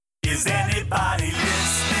anybody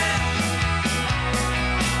listening?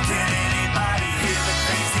 Can anybody hear the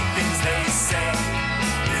crazy things they say?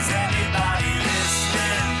 Is anybody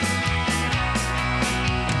listening?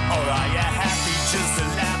 Or are you happy just to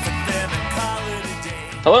laugh at them and call it a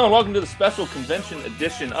day? Hello and welcome to the special convention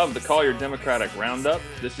edition of the Collier Democratic Roundup.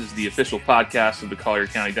 This is the official podcast of the Collier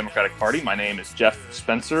County Democratic Party. My name is Jeff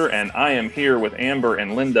Spencer, and I am here with Amber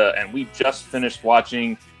and Linda, and we just finished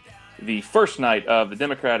watching the first night of the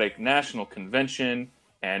Democratic National Convention,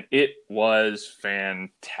 and it was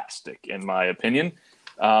fantastic, in my opinion.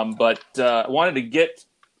 But I wanted to get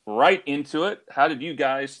right into it. How did you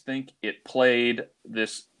guys think it played,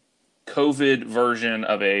 this COVID version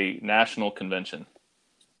of a national convention?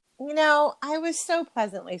 You know, I was so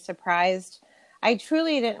pleasantly surprised. I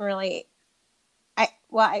truly didn't really.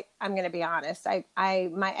 I'm going to be honest.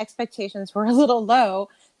 My expectations were a little low,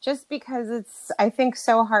 just because it's, I think,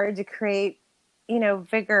 so hard to create,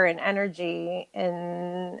 vigor and energy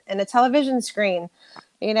in a television screen,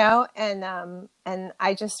 and I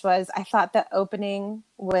thought the opening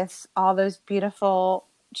with all those beautiful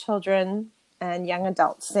children and young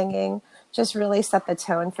adults singing just really set the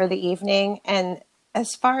tone for the evening. And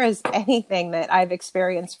as far as anything that I've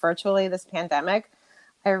experienced virtually this pandemic,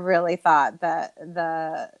 I really thought that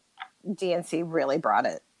the DNC really brought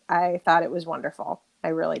it. I thought it was wonderful. I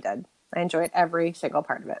really did. I enjoyed every single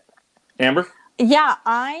part of it. Amber? Yeah,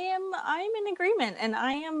 I'm in agreement, and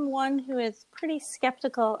I am one who is pretty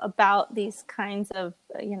skeptical about these kinds of,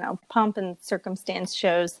 pomp and circumstance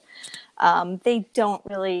shows. They don't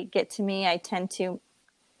really get to me. I tend to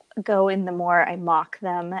go in the more I mock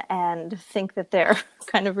them and think that they're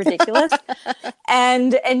kind of ridiculous.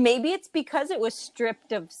 and maybe it's because it was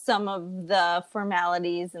stripped of some of the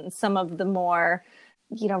formalities and some of the more,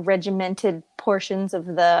 regimented portions of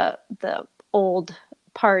the old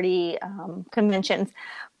party conventions.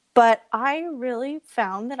 But I really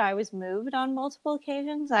found that I was moved on multiple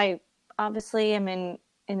occasions. I obviously am in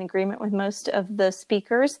agreement with most of the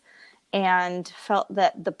speakers and felt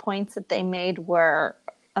that the points that they made were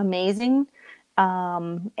amazing.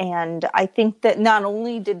 And I think that not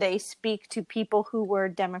only did they speak to people who were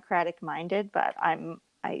Democratic minded, but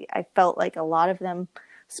I felt like a lot of them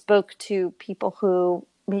spoke to people who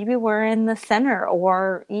maybe were in the center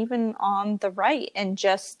or even on the right, and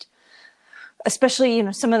just especially,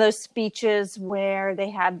 some of those speeches where they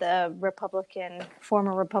had the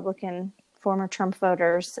former Trump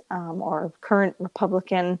voters, or current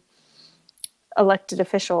Republican elected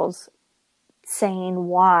officials saying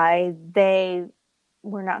why they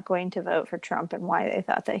were not going to vote for Trump and why they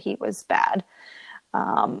thought that he was bad.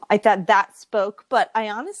 I thought that spoke, but I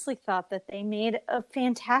honestly thought that they made a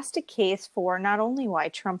fantastic case for not only why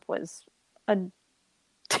Trump was a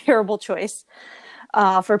terrible choice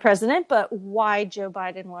for president, but why Joe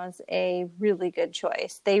Biden was a really good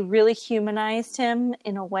choice. They really humanized him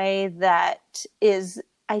in a way that is,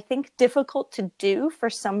 I think, difficult to do for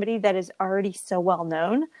somebody that is already so well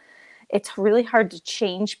known. It's really hard to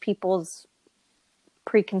change people's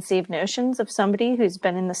preconceived notions of somebody who's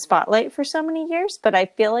been in the spotlight for so many years, but I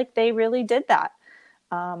feel like they really did that.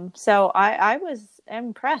 So I was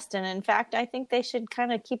impressed. And in fact, I think they should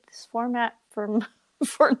kind of keep this format for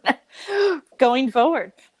going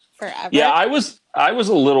forward forever. Yeah, I was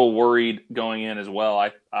a little worried going in as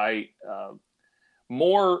well. I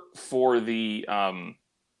more for the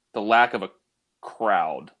lack of a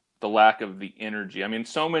crowd, the lack of the energy. I mean,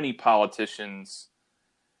 so many politicians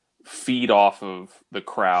feed off of the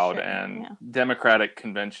crowd, Sure, and yeah. Democratic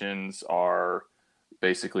conventions are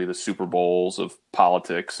basically the Super Bowls of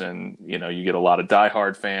politics, and you get a lot of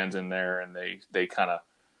diehard fans in there, and they kind of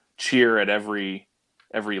cheer at every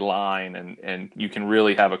line, and you can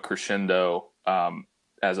really have a crescendo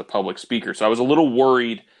as a public speaker. So I was a little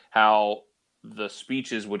worried how the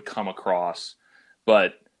speeches would come across,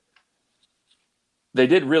 but they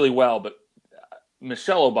did really well. But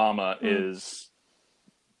Michelle Obama is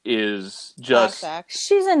just,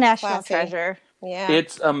 she's a national Classy. treasure. Yeah.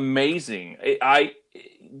 it's amazing.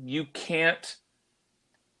 You can't,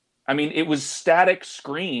 I mean, it was static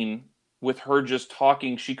screen with her just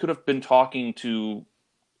talking. She could have been talking to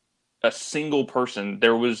a single person.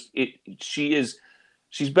 She's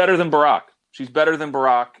better than Barack. She's better than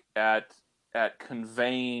Barack at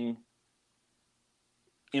conveying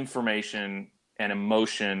information and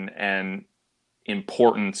emotion and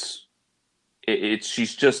importance.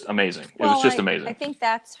 She's just amazing. It was just amazing. I think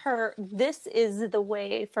that's her. This is the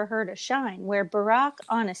way for her to shine. Where Barack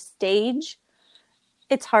on a stage,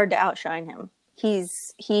 it's hard to outshine him.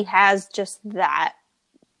 He has just that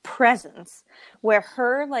presence. Where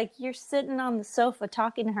her, like, you're sitting on the sofa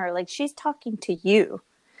talking to her, like she's talking to you.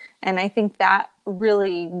 And I think that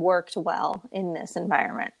really worked well in this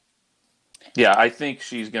environment. Yeah, I think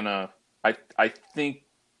she's gonna. I think,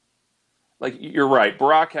 like, you're right.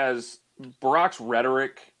 Barack's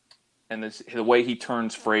rhetoric and the way he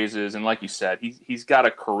turns phrases, and like you said, he's got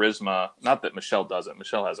a charisma. Not that Michelle doesn't.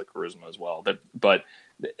 Michelle has a charisma as well. But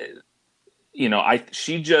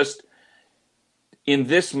she just, in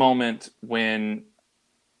this moment when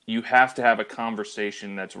you have to have a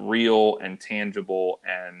conversation that's real and tangible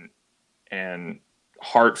and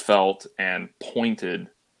heartfelt and pointed.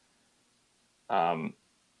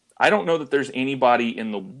 I don't know that there's anybody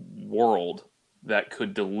in the world that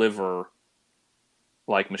could deliver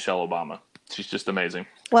like Michelle Obama. She's just amazing.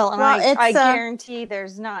 Well, and I guarantee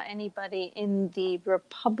there's not anybody in the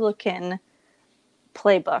Republican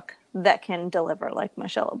playbook that can deliver like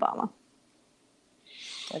Michelle Obama.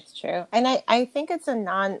 That's true. And I think it's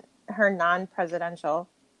her non-presidential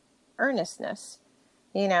earnestness.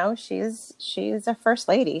 She's a first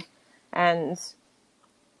lady, and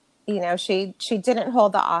she didn't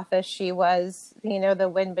hold the office. She was,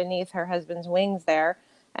 the wind beneath her husband's wings there.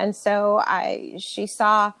 And so she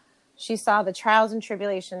saw the trials and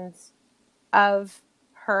tribulations of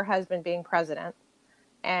her husband being president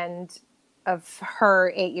and of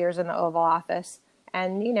her 8 years in the Oval Office.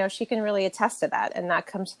 And, she can really attest to that. And that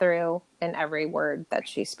comes through in every word that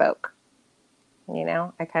she spoke.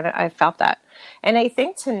 I felt that. And I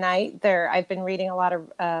think tonight I've been reading a lot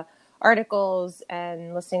of articles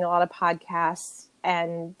and listening to a lot of podcasts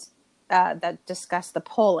and that discuss the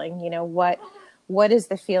polling. What is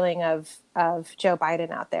the feeling of Joe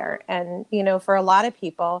Biden out there? And, for a lot of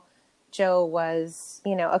people, Joe was,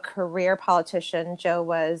 a career politician. Joe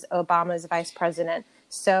was Obama's vice president.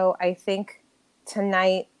 So I think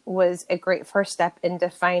tonight was a great first step in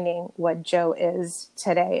defining what Joe is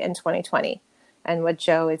today in 2020 and what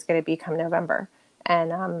Joe is going to be come November.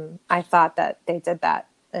 And I thought that they did that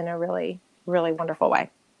in a really, really wonderful way.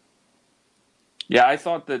 Yeah, I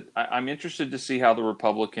thought that I'm interested to see how the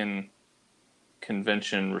Republican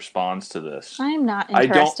convention responds to this. I'm not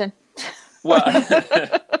interested.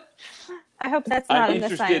 I hope that's not an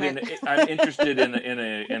assignment. I'm interested in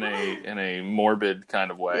a morbid kind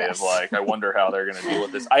of way. Yes. Of like, I wonder how they're going to deal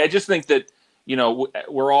with this. I just think that,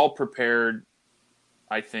 we're all prepared,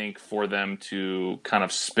 I think, for them to kind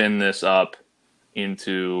of spin this up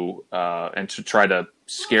into and to try to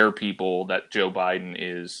scare people that Joe Biden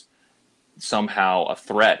is somehow a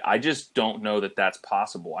threat. I just don't know that that's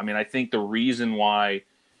possible. I mean, I think the reason why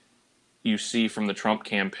you see from the Trump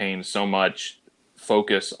campaign so much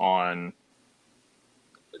focus on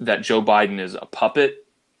that Joe Biden is a puppet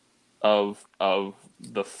of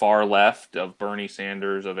the far left, of Bernie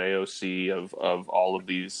Sanders, of AOC, of all of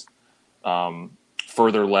these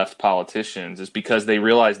further left politicians, is because they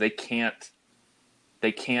realize they can't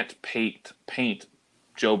paint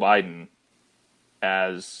Joe Biden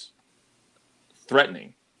as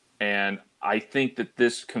threatening. And I think that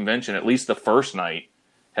this convention, at least the first night,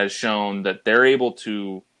 has shown that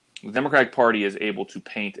the Democratic Party is able to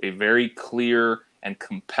paint a very clear and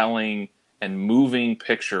compelling and moving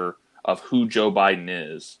picture of who Joe Biden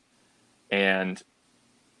is. And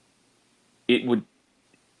it would,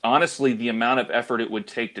 honestly, the amount of effort it would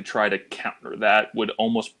take to try to counter that would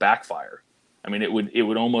almost backfire. I mean, it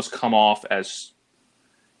would almost come off as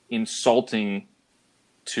insulting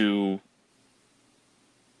to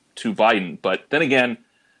Biden. But then again,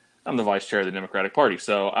 I'm the vice chair of the Democratic Party,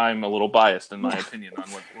 so I'm a little biased in my opinion on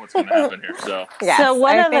what's going to happen here. So, yes, so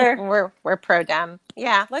I think we're pro-Dem.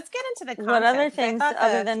 Yeah, let's get into the content. What other things,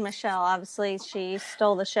 other than Michelle? Obviously, she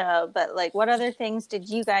stole the show, but what other things did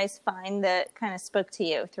you guys find that kind of spoke to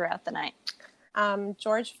you throughout the night?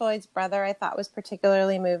 George Floyd's brother, I thought, was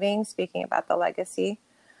particularly moving, speaking about the legacy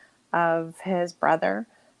of his brother.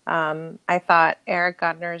 I thought Eric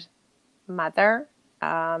Gardner's mother,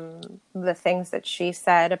 the things that she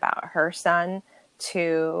said about her son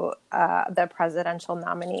to the presidential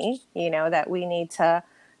nominee, that we need to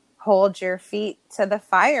hold your feet to the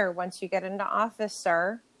fire once you get into office,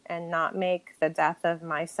 sir, and not make the death of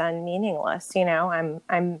my son meaningless.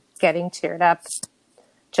 I'm getting teared up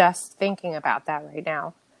just thinking about that right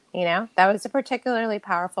now. That was a particularly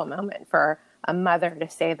powerful moment for a mother to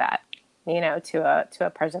say that, to a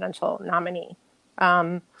presidential nominee.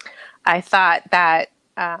 I thought that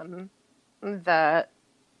the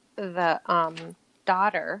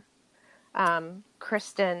daughter,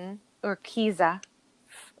 Kristen Urquiza,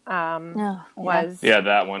 was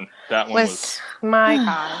that one was my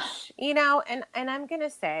gosh, and I'm gonna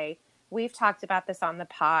say, we've talked about this on the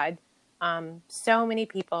pod. So many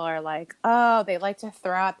people are like, oh, they like to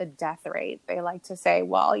throw out the death rate. They like to say,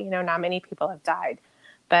 well, not many people have died.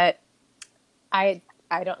 But I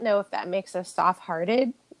don't know if that makes us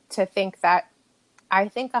soft-hearted to think that I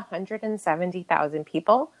think 170,000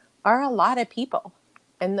 people are a lot of people.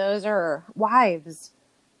 And those are wives,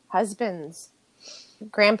 husbands,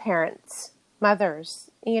 grandparents, mothers,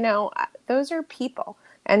 those are people.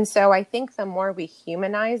 And so I think the more we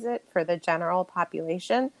humanize it for the general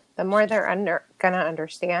population, the more they're going to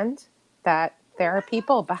understand that there are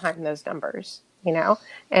people behind those numbers,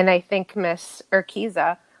 And I think Miss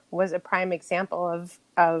Urquiza was a prime example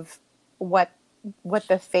of what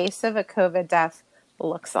the face of a COVID death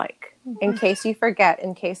looks like. In case you forget,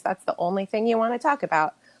 in case that's the only thing you want to talk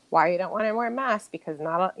about, why you don't want to wear a mask, because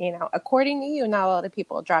according to you, not a lot of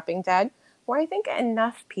people dropping dead, where I think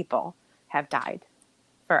enough people have died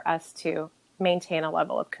for us to maintain a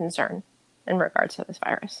level of concern in regards to this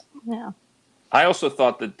virus. Yeah. I also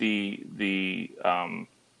thought that the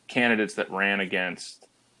candidates that ran against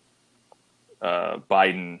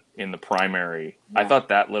Biden in the primary, I thought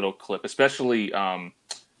that little clip, especially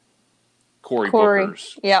Cory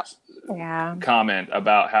Booker's comment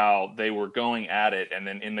about how they were going at it, and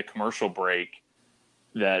then in the commercial break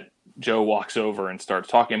that Joe walks over and starts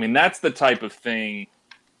talking. I mean, that's the type of thing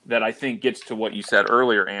that I think gets to what you said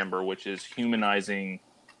earlier, Amber, which is humanizing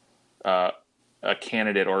a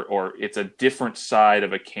candidate, or it's a different side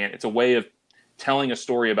of a candidate. It's a way of telling a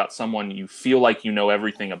story about someone you feel like you know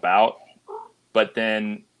everything about, but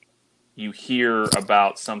then you hear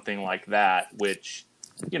about something like that, which,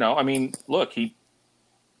 look, he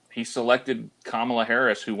selected Kamala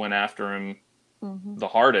Harris, who went after him the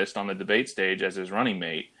hardest on the debate stage as his running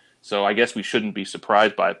mate. So I guess we shouldn't be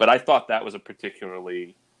surprised by it. But I thought that was a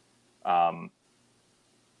particularly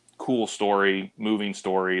cool story, moving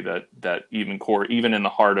story that even Cory, even in the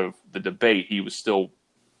heart of the debate, he was still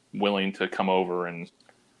willing to come over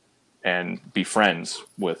and be friends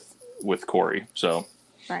with Cory. So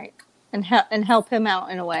right, and help him out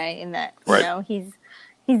in a way, in that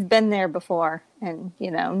he's been there before and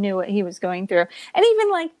knew what he was going through. And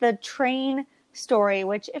even like the train story,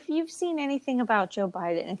 which if you've seen anything about Joe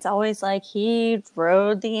Biden, it's always like he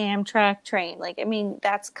rode the Amtrak train. Like, I mean,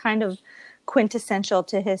 that's kind of quintessential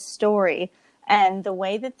to his story. And the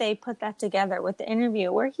way that they put that together with the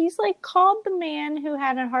interview where he's like called the man who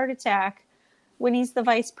had a heart attack when he's the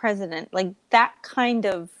vice president, like that kind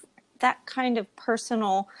of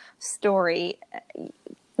personal story,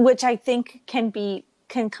 which I think can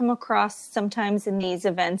come across sometimes in these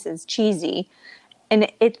events as cheesy. And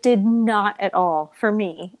it did not at all for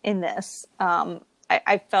me in this.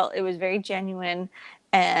 I felt it was very genuine,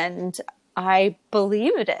 and I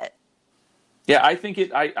believed it. Yeah, I think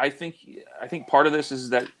part of this is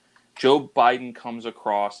that Joe Biden comes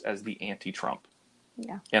across as the anti-Trump.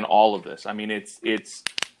 Yeah. In all of this. I mean, it's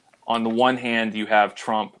on the one hand, you have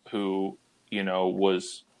Trump, who,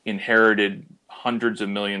 was inherited hundreds of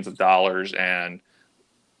millions of dollars and,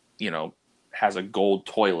 has a gold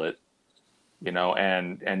toilet,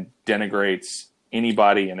 and denigrates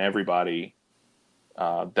anybody and everybody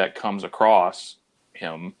that comes across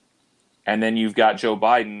him. And then you've got Joe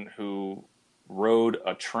Biden, who rode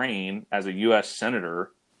a train as a U.S.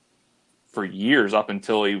 senator for years, up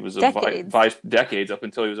until he was decades up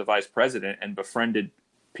until he was a vice president, and befriended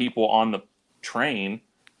people on the train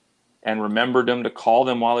and remembered them to call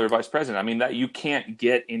them while they were vice president. I mean, that you can't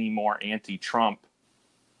get any more anti-Trump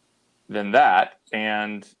than that.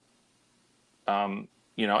 And, and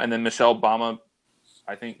then Michelle Obama,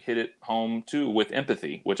 I think, hit it home too with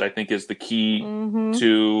empathy, which I think is the key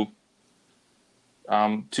to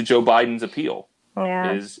Joe Biden's appeal.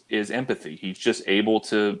 Yeah. Is empathy. He's just able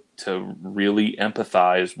to really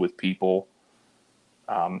empathize with people,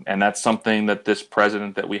 and that's something that this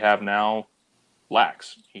president that we have now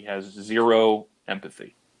lacks. He has zero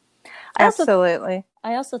empathy. Absolutely.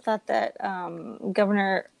 I also thought that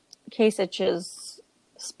Governor Kasich's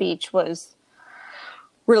speech was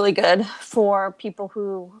really good for people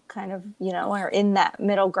who kind of are in that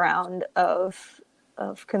middle ground of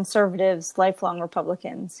conservatives, lifelong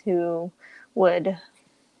Republicans who why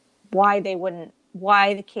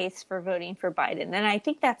the case for voting for Biden. And I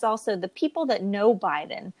think that's also the people that know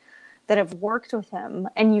Biden, that have worked with him.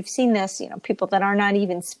 And you've seen this, people that are not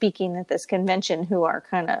even speaking at this convention, who are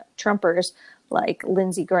kind of Trumpers, like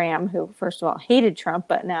Lindsey Graham, who first of all hated Trump,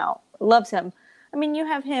 but now loves him. I mean, you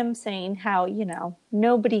have him saying how,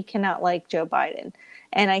 nobody cannot like Joe Biden.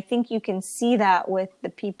 And I think you can see that with the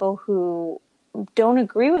people who don't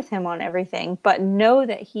agree with him on everything, but know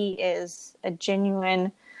that he is a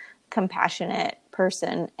genuine, compassionate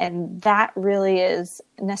person. And that really is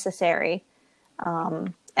necessary.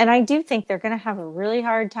 And I do think they're going to have a really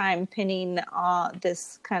hard time pinning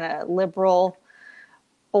this kind of liberal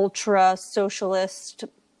ultra socialist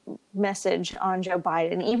message on Joe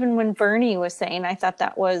Biden. Even when Bernie was saying, I thought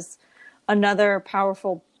that was another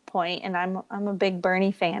powerful point, and I'm a big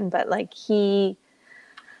Bernie fan, but like he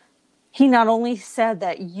not only said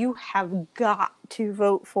that you have got to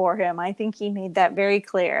vote for him. I think he made that very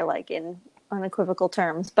clear, like in unequivocal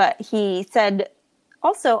terms, but he said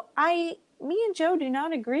also, me and Joe do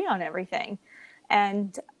not agree on everything.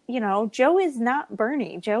 And, Joe is not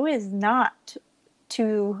Bernie. Joe is not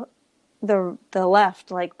to the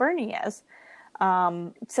left like Bernie is.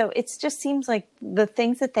 So it just seems like the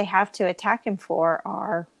things that they have to attack him for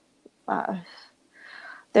are,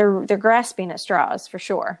 they're grasping at straws for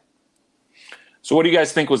sure. So what do you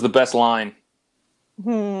guys think was the best line?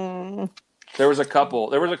 There was a couple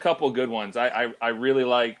good ones. I really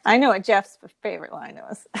liked. I know what Jeff's favorite line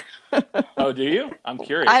was. Oh, do you? I'm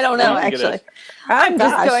curious. I don't know, actually. I'm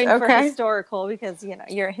just going for historical because,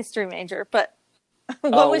 you're a history major. But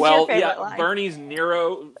what was your favorite line? Bernie's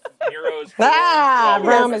Nero's.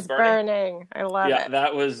 Rome is burning. I love it. Yeah,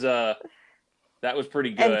 that was pretty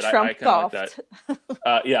good. And Trump golfed. I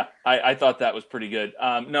like that. I thought that was pretty good.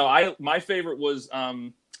 My favorite was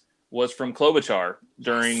from Klobuchar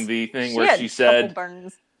during the thing where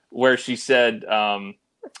she said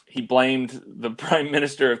he blamed the Prime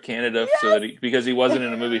Minister of Canada because he wasn't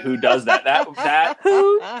in a movie. Who does that?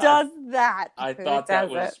 Who does that? I thought that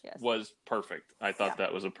was perfect. I thought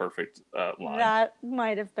that was a perfect line. That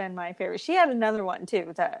might have been my favorite. She had another one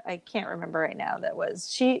too that I can't remember right now. That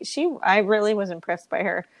was I really was impressed by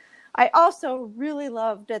her. I also really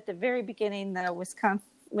loved at the very beginning the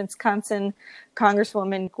Wisconsin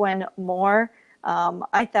Congresswoman Gwen Moore.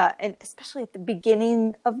 I thought, and especially at the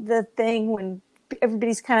beginning of the thing when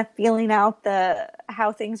everybody's kind of feeling out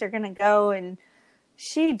how things are going to go, and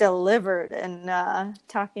she delivered and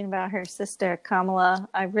talking about her sister Kamala.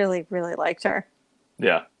 I really, really liked her.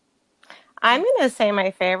 Yeah, I'm going to say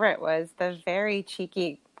my favorite was the very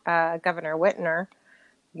cheeky Governor Whitmer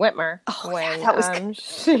when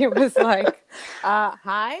she was like,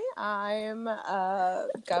 "Hi, I'm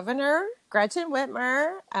Governor Gretchen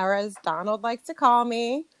Whitmer, or as Donald likes to call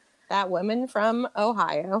me, that woman from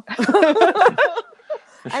Ohio."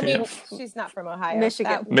 I mean, she's not from Ohio.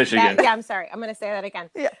 Michigan. Yeah, I'm sorry. I'm going to say that again.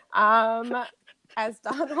 Yeah. As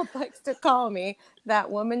Donald likes to call me,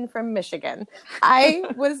 that woman from Michigan. I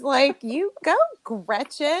was like, you go,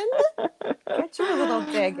 Gretchen. Get your little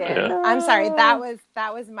dig in. Yeah. I'm sorry. That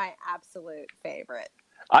was my absolute favorite.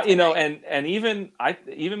 And even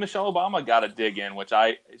Michelle Obama got a dig in, which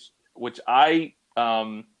I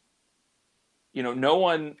no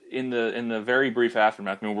one in the very brief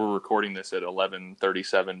aftermath. I mean, we're recording this at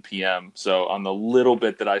 11:37 p.m. So on the little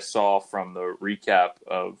bit that I saw from the recap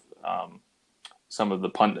of some of the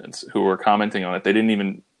pundits who were commenting on it, they didn't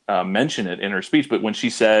even mention it in her speech. But when she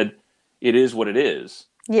said, "It is what it is,"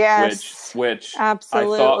 yes, which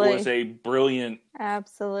absolutely. I thought was a brilliant,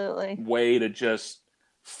 absolutely way to just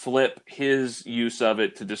flip his use of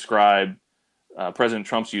it to describe. President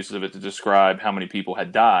Trump's use of it to describe how many people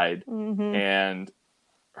had died, and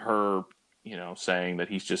her, saying that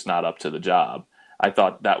he's just not up to the job. I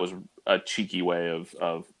thought that was a cheeky way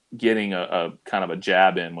of getting a kind of a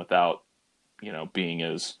jab in without, being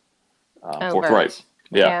as forthright.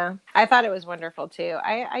 Yeah, I thought it was wonderful too.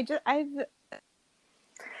 I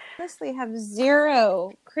honestly have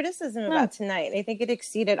zero criticism about tonight. I think it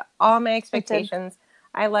exceeded all my expectations.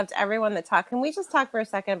 I loved everyone that talked. Can we just talk for a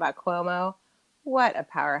second about Cuomo? What a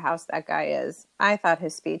powerhouse that guy is. I thought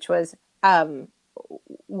his speech was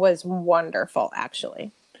wonderful,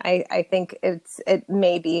 actually. I think it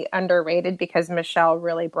may be underrated because Michelle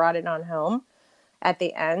really brought it on home at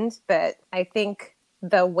the end. But I think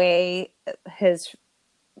the way his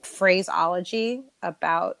phraseology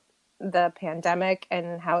about the pandemic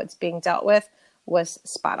and how it's being dealt with was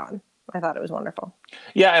spot on. I thought it was wonderful.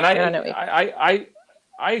 Yeah, and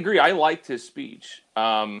I agree. I liked his speech.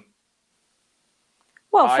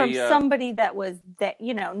 Well, from somebody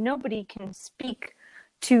nobody can speak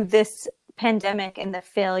to this pandemic and the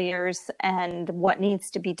failures and what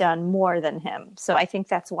needs to be done more than him. So I think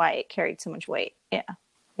that's why it carried so much weight. Yeah.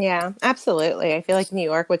 Yeah, absolutely. I feel like New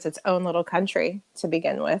York was its own little country to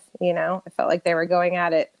begin with. I felt like they were going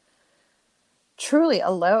at it truly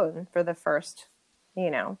alone for the first,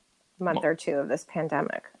 month or two of this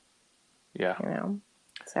pandemic. Yeah.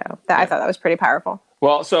 So I thought that was pretty powerful.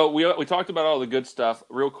 Well, so we talked about all the good stuff.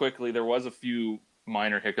 Real quickly, there was a few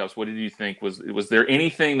minor hiccups. What did you think? Was there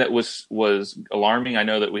anything that was alarming? I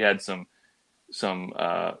know that we had some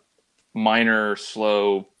minor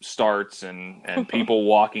slow starts and people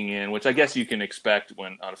walking in, which I guess you can expect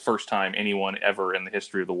when on the first time anyone ever in the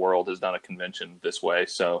history of the world has done a convention this way.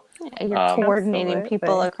 So yeah, you're coordinating Absolutely.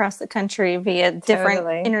 people across the country via different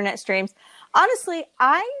Totally. internet streams. Honestly,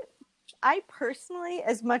 I personally,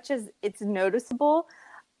 as much as it's noticeable,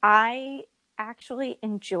 I actually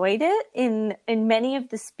enjoyed it in many of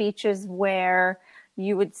the speeches where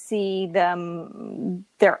you would see them,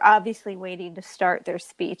 they're obviously waiting to start their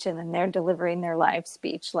speech and then they're delivering their live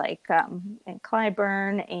speech, like and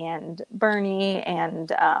Clyburn and Bernie and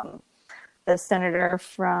the senator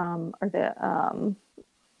from, or the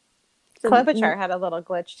Klobuchar had a little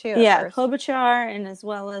glitch too. yeah, First. Klobuchar, and as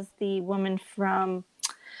well as the woman from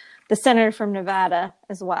the senator from Nevada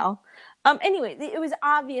as well. Anyway, it was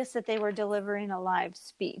obvious that they were delivering a live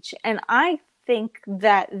speech, and I think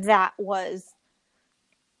that was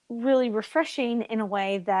really refreshing in a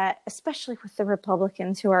way that, especially with the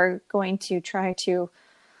Republicans who are going to try to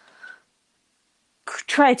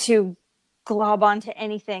glob onto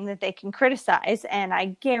anything that they can criticize, and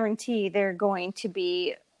I guarantee they're going to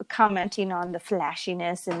be commenting on the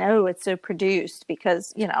flashiness and it's so produced,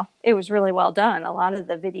 because it was really well done. A lot of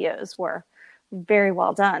the videos were very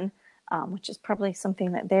well done, which is probably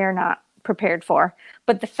something that they're not prepared for.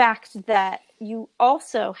 But the fact that you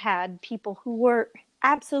also had people who were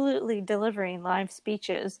absolutely delivering live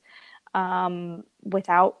speeches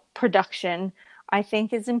without production, I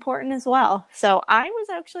think is important as well. So I was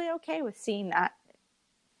actually okay with seeing that.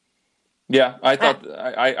 Yeah, I thought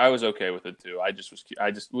I was okay with it too.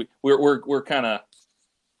 We're kind of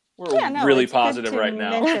really it's positive good to right now.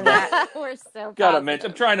 mention that. We're so Gotta mention.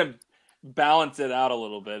 I'm trying to balance it out a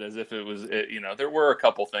little bit, as if it was. There were a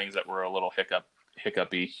couple things that were a little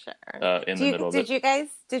hiccupy Sure. in the middle of it.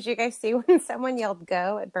 Did you guys see when someone yelled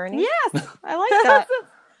 "Go" at Bernie? Yes, I like that.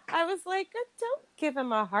 I was like, don't give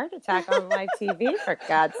him a heart attack on live TV, for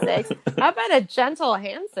God's sakes. How about a gentle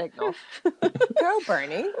hand signal? Go,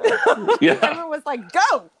 Bernie. Yeah. Everyone was like,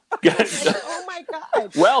 go. Oh my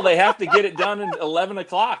God. Well, they have to get it done at 11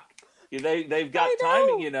 o'clock. They've got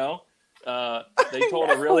timing, They told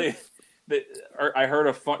a really... I heard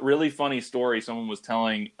a really funny story. Someone was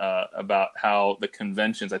telling about how the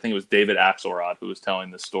conventions, I think it was David Axelrod who was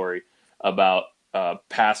telling this story about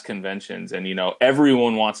past conventions, and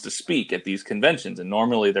everyone wants to speak at these conventions, and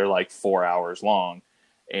normally they're like 4 hours long,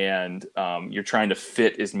 and you're trying to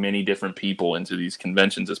fit as many different people into these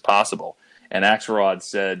conventions as possible. And Axelrod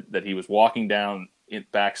said that he was walking down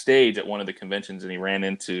backstage at one of the conventions, and he ran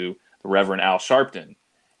into the Reverend Al Sharpton,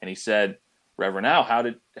 and he said, "Reverend Al,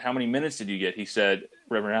 how many minutes did you get?" He said,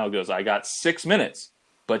 Reverend Al goes, "I got 6 minutes,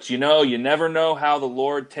 but you never know how the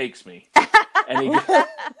Lord takes me."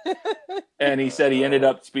 And he said he ended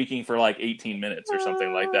up speaking for like 18 minutes or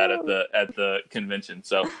something like that at the convention.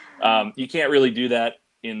 So you can't really do that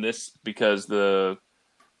in this, because the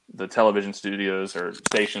television studios or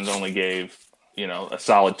stations only gave a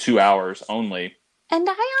solid 2 hours only. And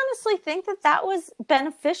I honestly think that was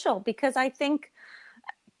beneficial, because I think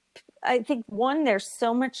one, there's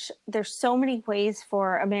so many ways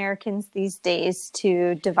for Americans these days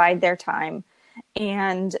to divide their time,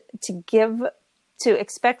 and to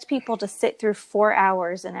expect people to sit through 4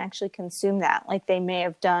 hours and actually consume that like they may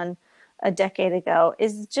have done a decade ago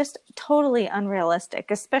is just totally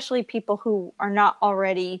unrealistic, especially people who are not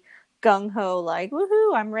already gung-ho, like,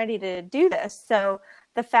 woohoo, I'm ready to do this. So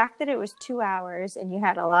the fact that it was 2 hours and you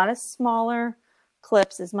had a lot of smaller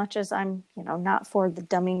clips, as much as I'm, not for the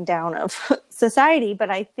dumbing down of society,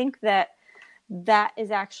 but I think that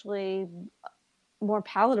is actually more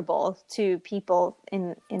palatable to people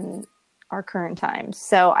in our current times.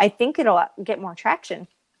 So I think it'll get more traction.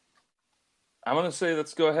 I'm going to say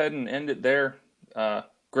let's go ahead and end it there.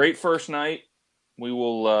 Great first night. We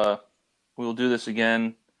will do this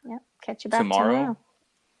again. Yep. Catch you back tomorrow.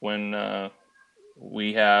 When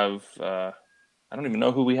we have I don't even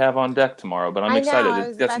know who we have on deck tomorrow, but I'm excited.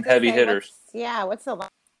 It's got some heavy hitters. What's the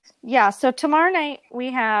Yeah, so tomorrow night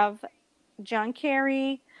we have John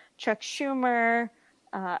Kerry, Chuck Schumer,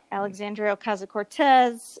 Alexandria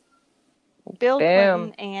Ocasio-Cortez, Bill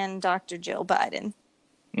Clinton, and Dr. Jill Biden.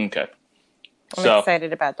 Okay. I'm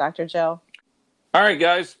excited about Dr. Jill. All right,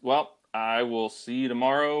 guys. Well, I will see you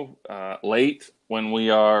tomorrow late when we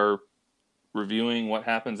are reviewing what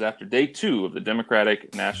happens after day 2 of the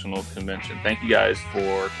Democratic National Convention. Thank you guys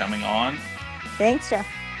for coming on. Thanks, Jeff.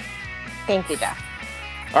 Thank you, Jeff.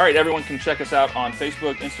 All right, everyone can check us out on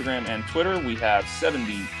Facebook, Instagram, and Twitter. We have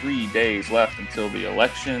 73 days left until the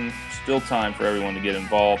election. Still time for everyone to get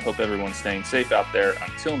involved. Hope everyone's staying safe out there.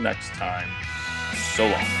 Until next time, so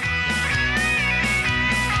long.